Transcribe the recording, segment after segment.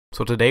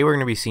So today we're going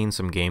to be seeing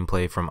some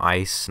gameplay from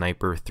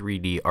iSniper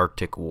 3D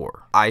Arctic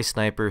War.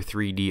 iSniper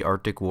 3D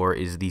Arctic War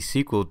is the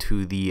sequel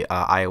to the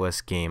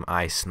iOS game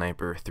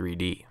iSniper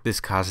 3D. This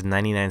costs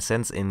 99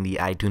 cents in the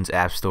iTunes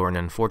App Store, and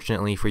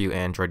unfortunately for you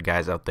Android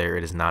guys out there,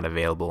 it is not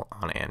available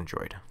on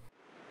Android.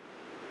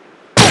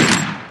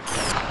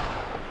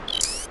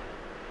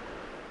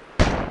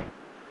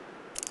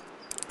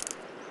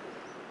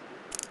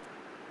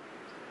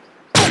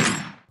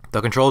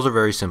 The controls are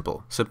very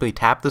simple. Simply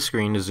tap the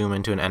screen to zoom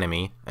into an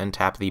enemy, and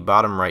tap the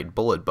bottom right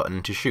bullet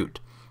button to shoot.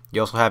 You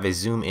also have a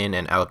zoom in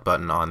and out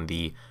button on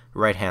the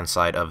right hand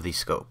side of the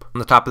scope. On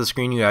the top of the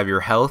screen you have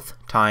your health,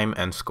 time,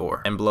 and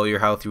score. And below your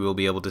health you will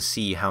be able to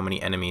see how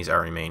many enemies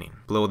are remaining.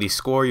 Below the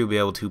score you'll be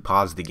able to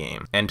pause the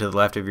game. And to the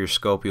left of your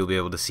scope you'll be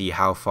able to see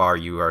how far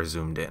you are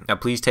zoomed in. Now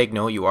please take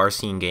note, you are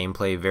seeing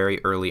gameplay very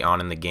early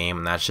on in the game,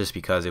 and that's just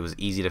because it was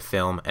easy to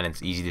film and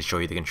it's easy to show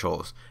you the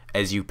controls.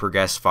 As you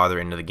progress farther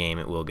into the game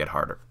it will get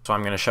harder. So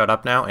I'm going to shut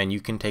up now and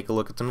you can take a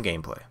look at some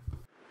gameplay.